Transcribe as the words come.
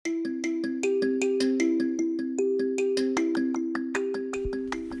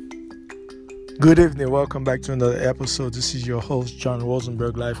Good evening, welcome back to another episode. This is your host, John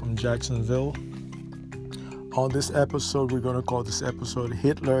Rosenberg, live from Jacksonville. On this episode, we're going to call this episode,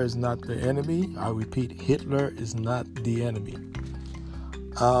 Hitler is not the enemy. I repeat, Hitler is not the enemy.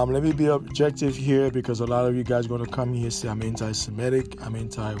 Let me be objective here because a lot of you guys are going to come here and say, I'm anti-Semitic, I'm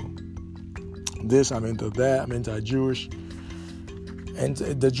anti-this, I'm into that, I'm anti-Jewish. And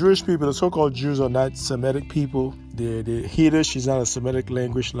the Jewish people, the so-called Jews, are not Semitic people. The Yiddish is not a Semitic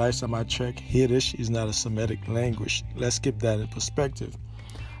language. Last time I checked, Yiddish is not a Semitic language. Let's keep that in perspective.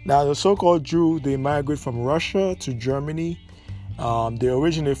 Now, the so-called Jew, they migrate from Russia to Germany. They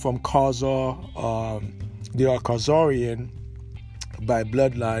originate from Khazar. They are Khazarian by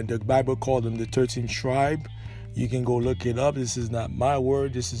bloodline. The Bible called them the 13th tribe. You can go look it up. This is not my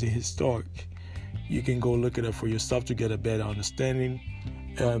word. This is a historic. You can go look it up for yourself to get a better understanding,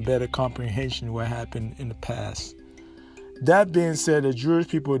 better comprehension of what happened in the past. That being said, the Jewish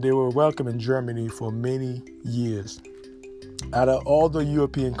people, they were welcome in Germany for many years. Out of all the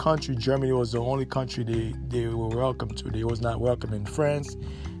European countries, Germany was the only country they were welcome to. They was not welcome in France.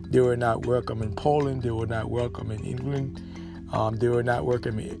 They were not welcome in Poland. They were not welcome in England. They were not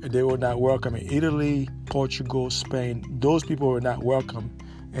welcome in Italy, Portugal, Spain. Those people were not welcome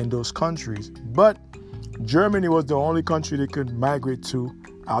in those countries. But Germany was the only country they could migrate to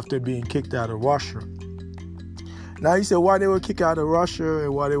after being kicked out of Russia. Now you say why they were kicked out of Russia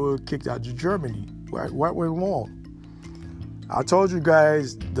and why they were kicked out of Germany. What went wrong? I told you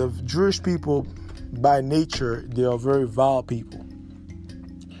guys the Jewish people by nature, they are very vile people.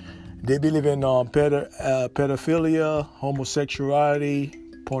 They believe in pedophilia, homosexuality,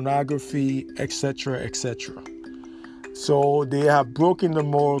 pornography, etc., etc. So they have broken the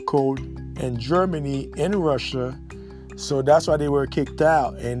moral code in Germany, in Russia. So that's why they were kicked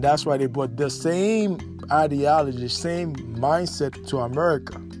out. And that's why they brought the same ideology, same mindset to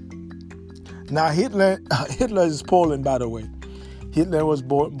America. Now, Hitler is Poland, by the way. Hitler was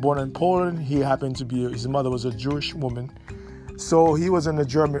born in Poland. He happened to be, his mother was a Jewish woman. So he was in the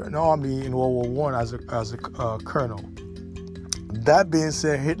German army in World War I as a colonel. That being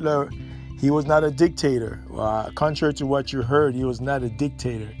said, Hitler, he was not a dictator. Contrary to what you heard, he was not a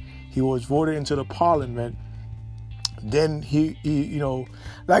dictator. He was voted into the parliament. Then he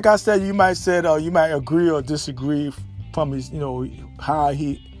like I said, you might agree or disagree from his, how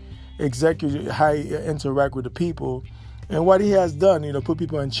he interact with the people and what he has done, put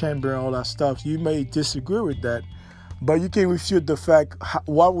people in chamber and all that stuff. You may disagree with that, but you can refute the fact,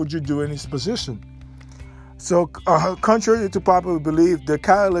 what would you do in his position? So, contrary to popular belief, the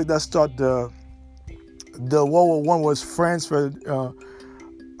Catholic that started the World War I was France for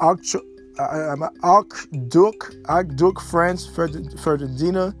Archduke Franz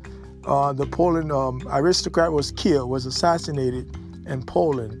Ferdinand. The Poland aristocrat was assassinated in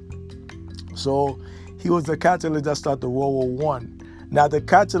Poland. So he was the Catholic that started the World War I. Now the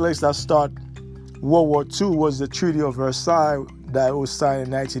Catholics that started World War II was the Treaty of Versailles that was signed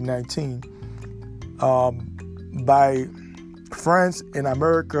in 1919 by France and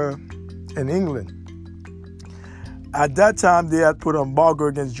America and England. At that time, they had put an embargo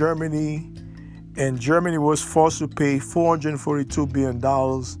against Germany, and Germany was forced to pay $442 billion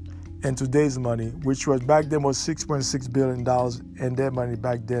in today's money, which was back then was $6.6 billion in their money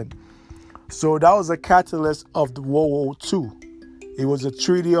back then. So that was a catalyst of the World War II. It was a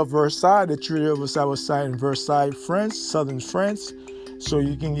Treaty of Versailles. The Treaty of Versailles was signed in Versailles, France, southern France. So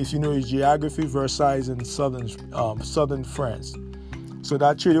you can, if you know your geography, Versailles is in southern France. So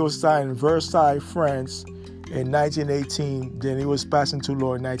that treaty was signed in Versailles, France in 1918. Then it was passed into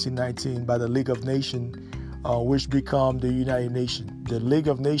law in 1919 by the League of Nations, which became the United Nations. The League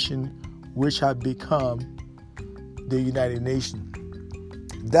of Nations, which had become the United Nations.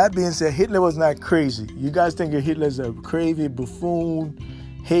 That being said, Hitler was not crazy. You guys think Hitler's a crazy buffoon,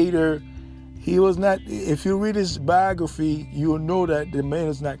 hater. He was not. If you read his biography, you'll know that the man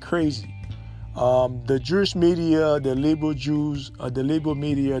is not crazy. The Jewish media, the liberal Jews, the liberal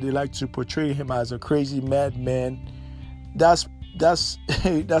media, they like to portray him as a crazy madman. That's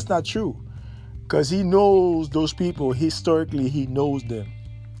not true, because he knows those people. Historically, he knows them.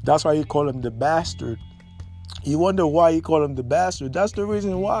 That's why he called him the bastard. You wonder why he called him the bastard. That's the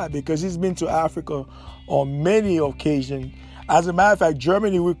reason why, because he's been to Africa on many occasions. As a matter of fact,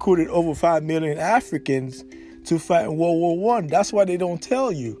 Germany recruited over 5 million Africans to fight in World War I. That's why they don't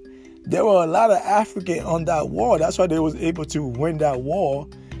tell you. There were a lot of Africans on that war. That's why they was able to win that war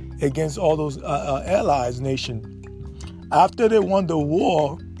against all those allies nations. After they won the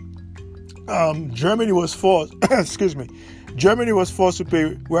war, Germany was forced, Germany was forced to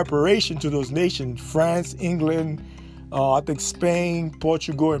pay reparation to those nations, France, England, I think Spain,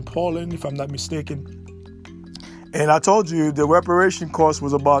 Portugal, and Poland, if I'm not mistaken. And I told you the reparation cost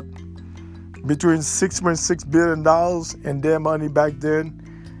was about between $6.6 billion in their money back then.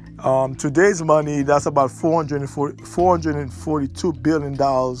 Today's money, that's about $442 billion.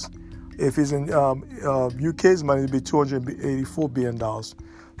 If it's in UK's money, it'd be $284 billion.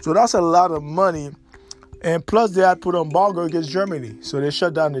 So that's a lot of money. And plus, they had put embargo against Germany. So they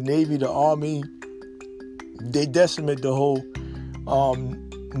shut down the Navy, the Army. They decimate the whole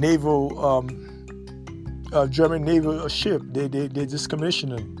German naval ship. They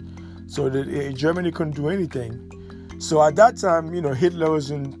decommissioned them. So that Germany couldn't do anything. So at that time, Hitler was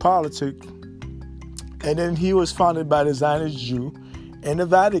in politics. And then he was founded by the Zionist Jew and the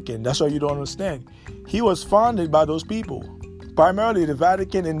Vatican. That's what you don't understand. He was founded by those people. Primarily the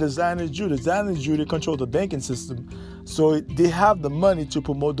Vatican and the Zionist Jew. The Zionist Jew, they control the banking system. So they have the money to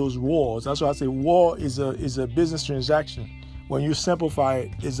promote those wars. That's why I say war is a business transaction. When you simplify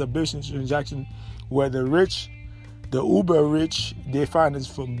it, it's a business transaction where the rich, the uber rich, they finance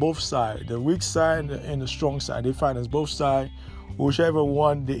from both sides. The weak side and the strong side. They finance both sides. Whichever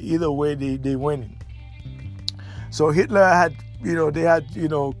one, either way, they winning. So Hitler had, they had,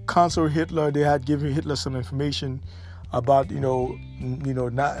 Council Hitler, they had given Hitler some information about,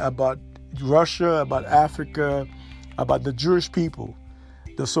 not about Russia, about Africa, about the Jewish people,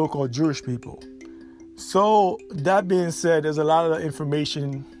 the so-called Jewish people. So that being said, there's a lot of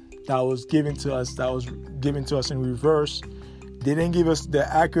information that was given to us in reverse. They didn't give us the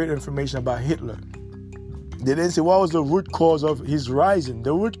accurate information about Hitler. They didn't say what was the root cause of his rising.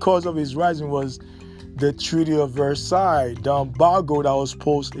 The root cause of his rising was the Treaty of Versailles, the embargo that was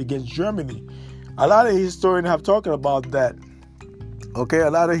posed against Germany. A lot of historians have talked about that. Okay,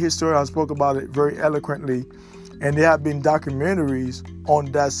 a lot of historians have spoken about it very eloquently, and there have been documentaries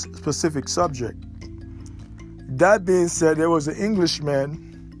on that specific subject. That being said, there was an Englishman,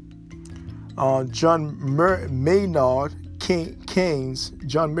 John Maynard Keynes.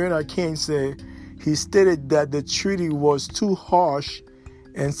 John Maynard Keynes he stated that the treaty was too harsh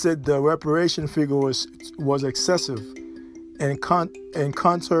and said the reparation figure was excessive and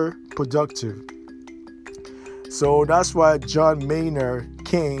counterproductive. So that's why John Maynard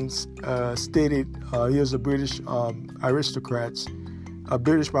Keynes stated, he was a British aristocrat, a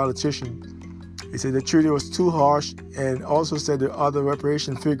British politician. He said the treaty was too harsh, and also said the other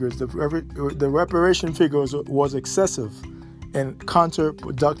reparation figures, the reparation figures was excessive and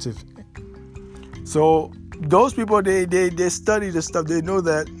counterproductive. So those people, they study this stuff. They know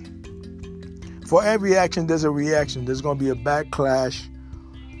that for every action, there's a reaction. There's going to be a backlash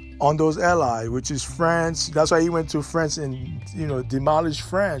on those allies, which is France. That's why he went to France and, demolished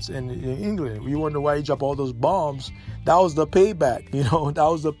France and in England. You wonder why he dropped all those bombs. That was the payback, that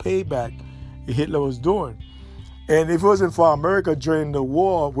was the payback Hitler was doing. And if it wasn't for America during the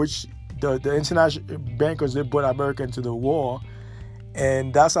war, which the international bankers, they put America into the war,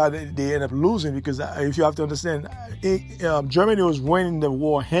 and that's how they end up losing, because if you have to understand, Germany was winning the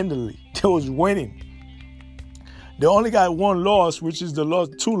war handily. They was winning. They only got one loss, which is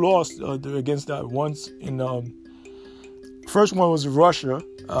two loss against that once. First one was Russia,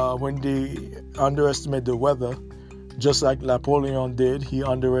 when they underestimated the weather, just like Napoleon did. He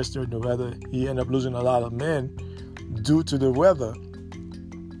underestimated the weather. He ended up losing a lot of men due to the weather.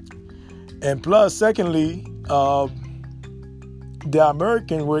 And plus, secondly, the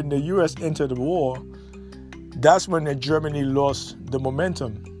American, when the U.S. entered the war, that's when Germany lost the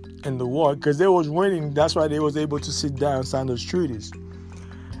momentum in the war, because they was winning. That's why they was able to sit down and sign those treaties.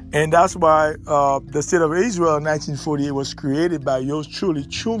 And that's why the State of Israel in 1948 was created by Yost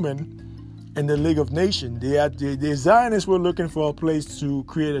Truman and the League of Nations. The Zionists were looking for a place to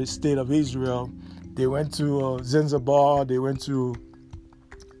create a State of Israel. They went to Zanzibar. They went to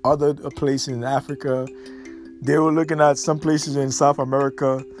other places in Africa. They were looking at some places in South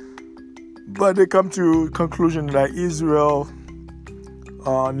America. But they come to conclusion that Israel,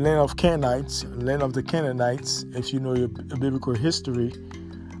 land of Canaanites, land of the Canaanites, if you know your biblical history,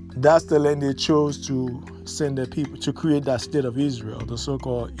 that's the land they chose to send their people to create that State of Israel, the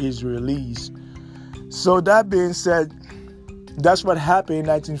so-called Israelis. So that being said, that's what happened in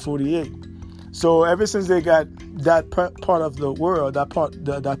 1948. So ever since they got that part of the world,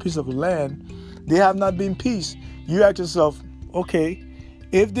 that piece of land, they have not been peace. You ask yourself, okay,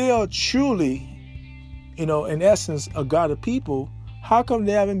 if they are truly, in essence, a God of people, how come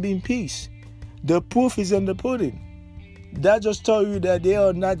they haven't been peace? The proof is in the pudding. That just tells you that they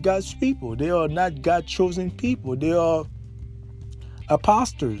are not God's people. They are not God chosen people. They are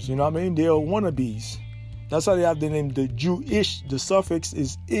imposters. They are wannabes. That's why they have the name the Jewish. The suffix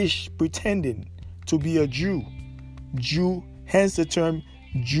is ish, pretending to be a Jew. Jew, hence the term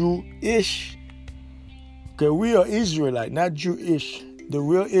Jewish. Okay, we are Israelite, not Jewish. The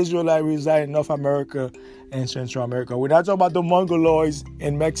real Israelite reside in North America and Central America. We're not talking about the Mongoloids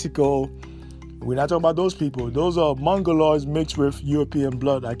in Mexico. We're not talking about those people. Those are Mongoloids mixed with European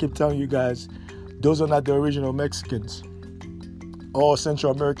blood. I keep telling you guys, those are not the original Mexicans or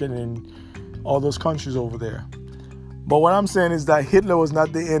Central American and all those countries over there. But what I'm saying is that Hitler was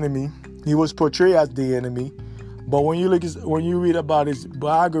not the enemy. He was portrayed as the enemy. But when you read about his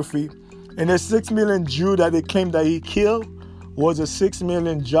biography, and the 6 million Jews that they claim that he killed was a 6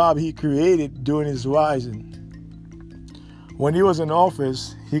 million job he created during his rising. When he was in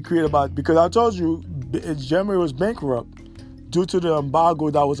office, he created because I told you, Germany was bankrupt due to the embargo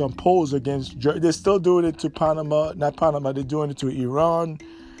that was imposed against Germany. They're still doing it to Panama, not Panama, they're doing it to Iran,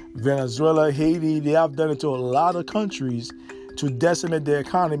 Venezuela, Haiti. They have done it to a lot of countries to decimate their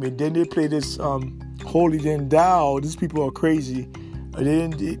economy. Then they play this holy then thou. These people are crazy.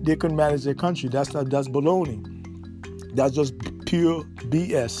 They couldn't manage their country. That's baloney. That's just pure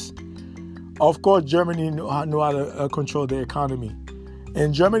BS. Of course, Germany knew how to control their economy,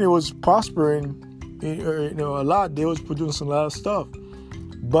 and Germany was prospering, a lot. They was producing a lot of stuff.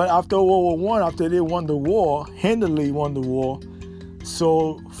 But after World War I, after they won the war, handily won the war,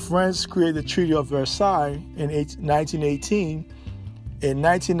 so France created the Treaty of Versailles in 1918. In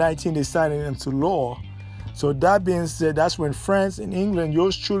 1919, they signed it into law. So that being said, that's when France and England,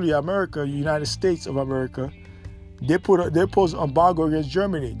 yours truly, America, United States of America, they posed embargo against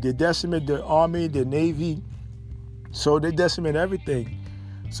Germany. They decimate the army, the navy. So they decimate everything.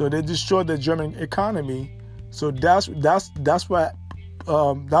 So they destroyed the German economy. So that's why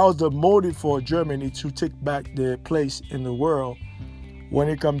that was the motive for Germany to take back their place in the world when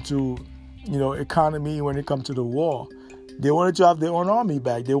it comes to, economy, when it comes to the war. They wanted to have their own army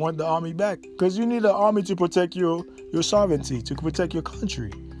back. They want the army back because you need an army to protect your sovereignty, to protect your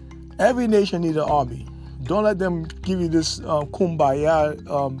country. Every nation needs an army. Don't let them give you this kumbaya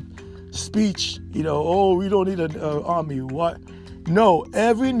speech. We don't need an army. What? No,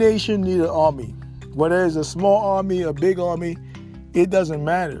 every nation needs an army. Whether it's a small army, a big army, it doesn't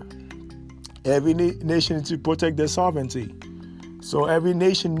matter. Every nation needs to protect their sovereignty. So every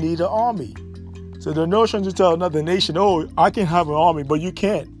nation needs an army. So the notion to tell another nation, oh, I can have an army, but you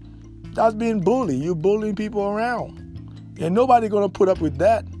can't. That's being bullied. You're bullying people around. And nobody going to put up with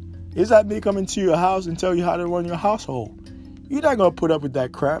that. It's like me coming to your house and tell you how to run your household. You're not going to put up with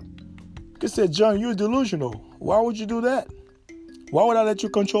that crap. Because said, John, you're delusional. Why would you do that? Why would I let you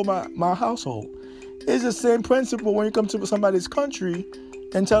control my household? It's the same principle when you come to somebody's country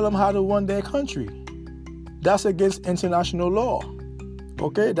and tell them how to run their country. That's against international law.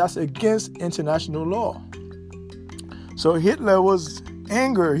 Okay, that's against international law. So Hitler was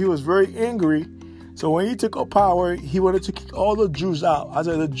angry. He was very angry. So when he took up power, he wanted to kick all the Jews out. I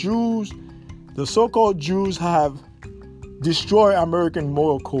said the so-called Jews have destroyed American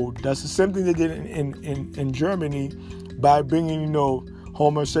moral code. That's the same thing they did in Germany by bringing,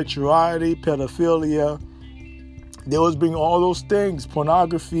 homosexuality, pedophilia. They was bringing all those things,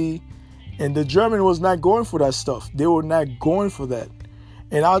 pornography. And the German was not going for that stuff. They were not going for that.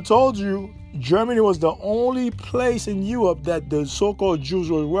 And I told you, Germany was the only place in Europe that the so-called Jews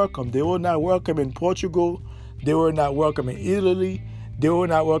were welcome. They were not welcome in Portugal. They were not welcome in Italy. They were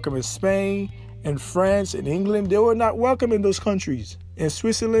not welcome in Spain, in France, in England. They were not welcome in those countries. In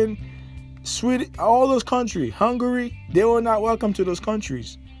Switzerland, Sweden, all those countries, Hungary, they were not welcome to those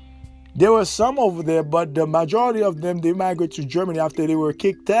countries. There were some over there, but the majority of them, they migrated to Germany after they were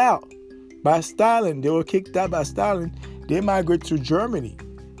kicked out by Stalin. They were kicked out by Stalin. They migrate to Germany,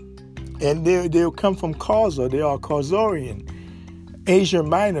 and they come from Kazakh. They are Khazarian, Asia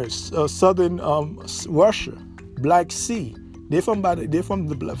Minor, southern Russia, Black Sea. They're from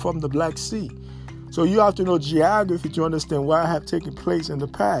the Black Sea. So you have to know geography to understand what have taken place in the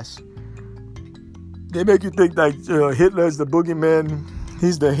past. They make you think that Hitler is the boogeyman.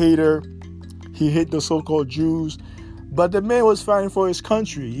 He's the hater. He hate the so-called Jews. But the man was fighting for his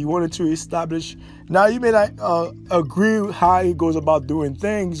country. He wanted to establish. Now, you may not agree with how he goes about doing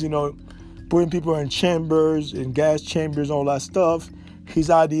things, putting people in chambers, in gas chambers, all that stuff. His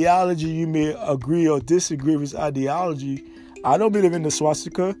ideology, you may agree or disagree with his ideology. I don't believe in the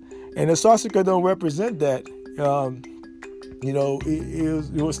swastika, and the swastika don't represent that.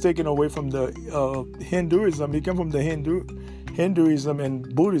 It was taken away from the Hinduism. It came from the Hinduism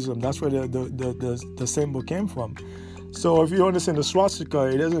and Buddhism. That's where the symbol came from. So if you understand the swastika,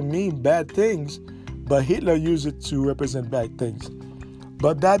 it doesn't mean bad things, but Hitler used it to represent bad things.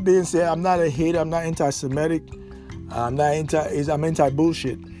 But that being said, I'm not a hater. I'm not anti-Semitic. I'm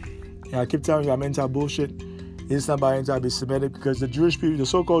anti-bullshit. I keep telling you I'm anti-bullshit. It's not about anti-Semitic because the Jewish people, the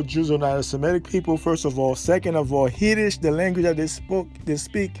so-called Jews, are not a Semitic people, first of all. Second of all, Yiddish, the language that they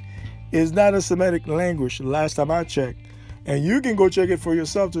speak, is not a Semitic language, last time I checked. And you can go check it for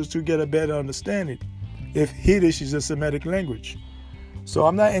yourself to get a better understanding if Yiddish is a Semitic language. So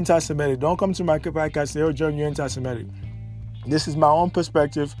I'm not anti-Semitic. Don't come to my podcast and say, oh, John, you're anti-Semitic. This is my own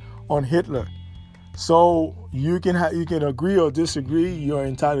perspective on Hitler. So you can agree or disagree. You're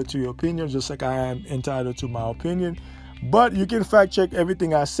entitled to your opinion, just like I am entitled to my opinion. But you can fact check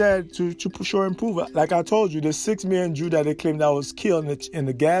everything I said to show and prove. Like I told you, the 6 million Jews that they claim that was killed in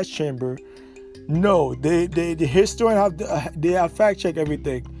the gas chamber. No, the historian have fact checked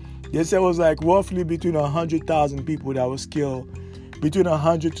everything. They said it was like roughly between 100,000 people that was killed, between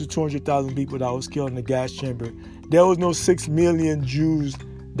 100 to 200,000 people that was killed in the gas chamber. There was no 6 million Jews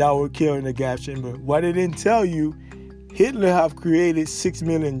that were killed in the gas chamber. What they didn't tell you, Hitler have created 6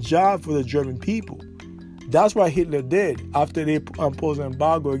 million jobs for the German people. That's what Hitler did after they imposed an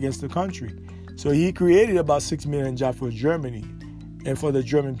embargo against the country. So he created about 6 million jobs for Germany and for the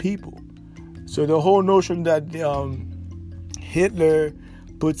German people. So the whole notion that Hitler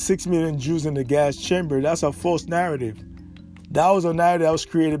put 6 million Jews in the gas chamber, that's a false narrative. That was a narrative that was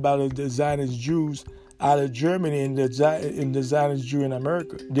created by the Zionist Jews out of Germany and the Zionist Jew in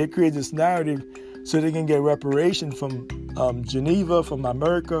America. They create this narrative so they can get reparation from Geneva, from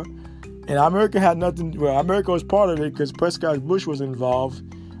America. And America had nothing. Well, America was part of it because Prescott Bush was involved.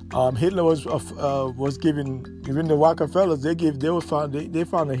 Hitler was giving, even the Rockefellers, they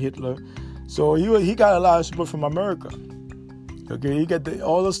found a Hitler. So he got a lot of support from America. Okay, he got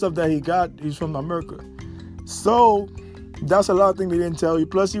all the stuff that he got is from America. So that's a lot of things they didn't tell you.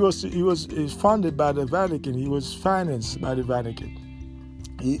 Plus, he was funded by the Vatican. He was financed by the Vatican.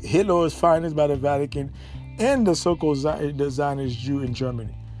 Hitler was financed by the Vatican and the so-called Zionist Jew in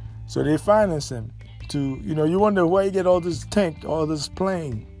Germany. So they financed him to, you wonder why he get all this tank, all this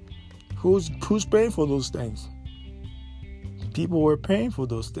plane. Who's paying for those things? People were paying for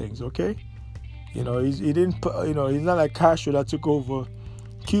those things. Okay, he didn't. He's not like Castro that took over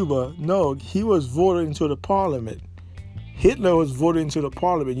Cuba. No, he was voted into the parliament. Hitler was voted into the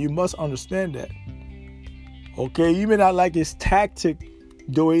parliament. You must understand that. Okay, you may not like his tactic,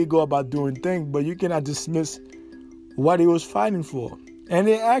 the way he go about doing things, but you cannot dismiss what he was fighting for. And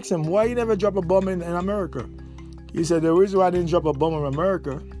they asked him, why you never drop a bomb in America? He said, the reason why I didn't drop a bomb in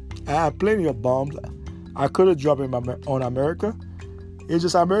America, I have plenty of bombs. I could have dropped them on America. It's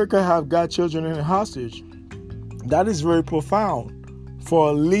just America have got children in hostage. That is very profound for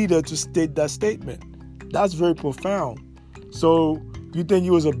a leader to state that statement. That's very profound. So you think he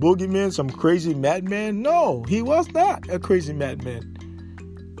was a boogeyman, some crazy madman? No, he was not a crazy madman.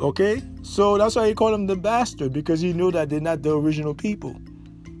 Okay? So that's why he called him the bastard, because he knew that they're not the original people.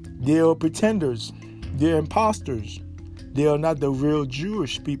 They are pretenders. They're imposters. They are not the real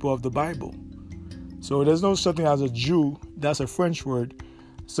Jewish people of the Bible. So there's no such thing as a Jew. That's a French word.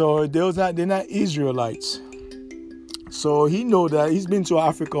 So they're not Israelites. So he know that. He's been to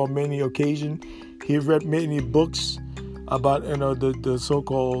Africa on many occasions. He read many books about the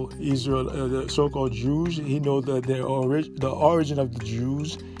so-called Israel, the so-called Jews. He knows that the origin of the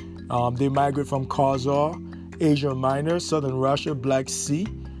Jews. They migrate from Khazar, Asia Minor, southern Russia, Black Sea.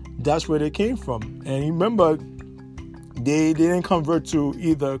 That's where they came from. And remember, they didn't convert to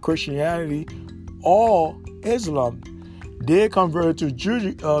either Christianity or Islam. They converted to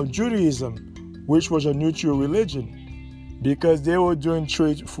Judaism, which was a neutral religion, because they were doing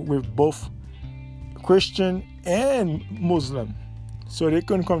trade with both Christian and Muslim. So they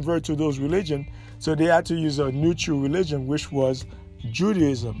couldn't convert to those religions. So they had to use a neutral religion, which was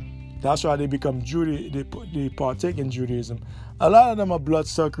Judaism. That's why they become they partake in Judaism. A lot of them are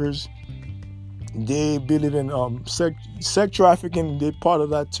bloodsuckers. They believe in sex trafficking. They're part of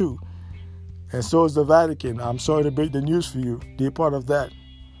that too. And so is the Vatican. I'm sorry to break the news for you. They're part of that.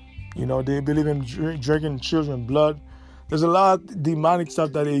 They believe in drinking children's blood. There's a lot of demonic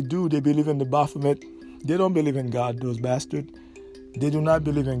stuff that they do. They believe in the Baphomet. They don't believe in God, those bastards. They do not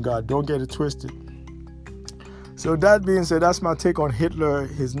believe in God. Don't get it twisted. So that being said, that's my take on Hitler.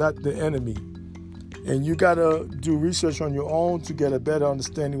 He's not the enemy. And you got to do research on your own to get a better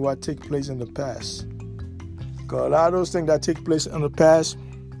understanding of what took place in the past. Because a lot of those things that take place in the past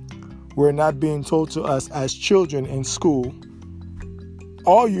were not being told to us as children in school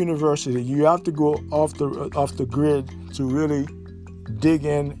or university. You have to go off the grid to really dig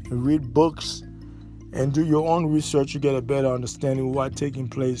in and read books and do your own research. You get a better understanding of what's taking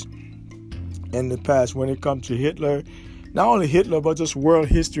place in the past when it comes to Hitler. Not only Hitler, but just world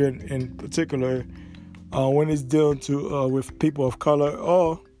history in particular, when it's dealing with people of color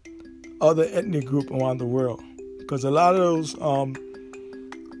or other ethnic group around the world. because a lot of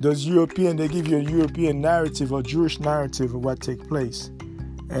those European, they give you a European narrative or Jewish narrative of what take place,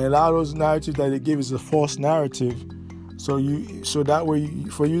 and a lot of those narratives that they give is a false narrative. So that way,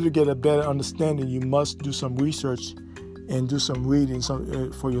 for you to get a better understanding, you must do some research and do some reading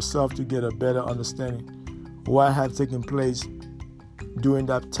for yourself to get a better understanding of what had taken place during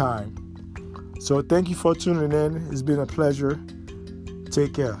that time. So thank you for tuning in. It's been a pleasure.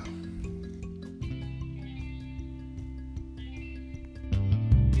 Take care.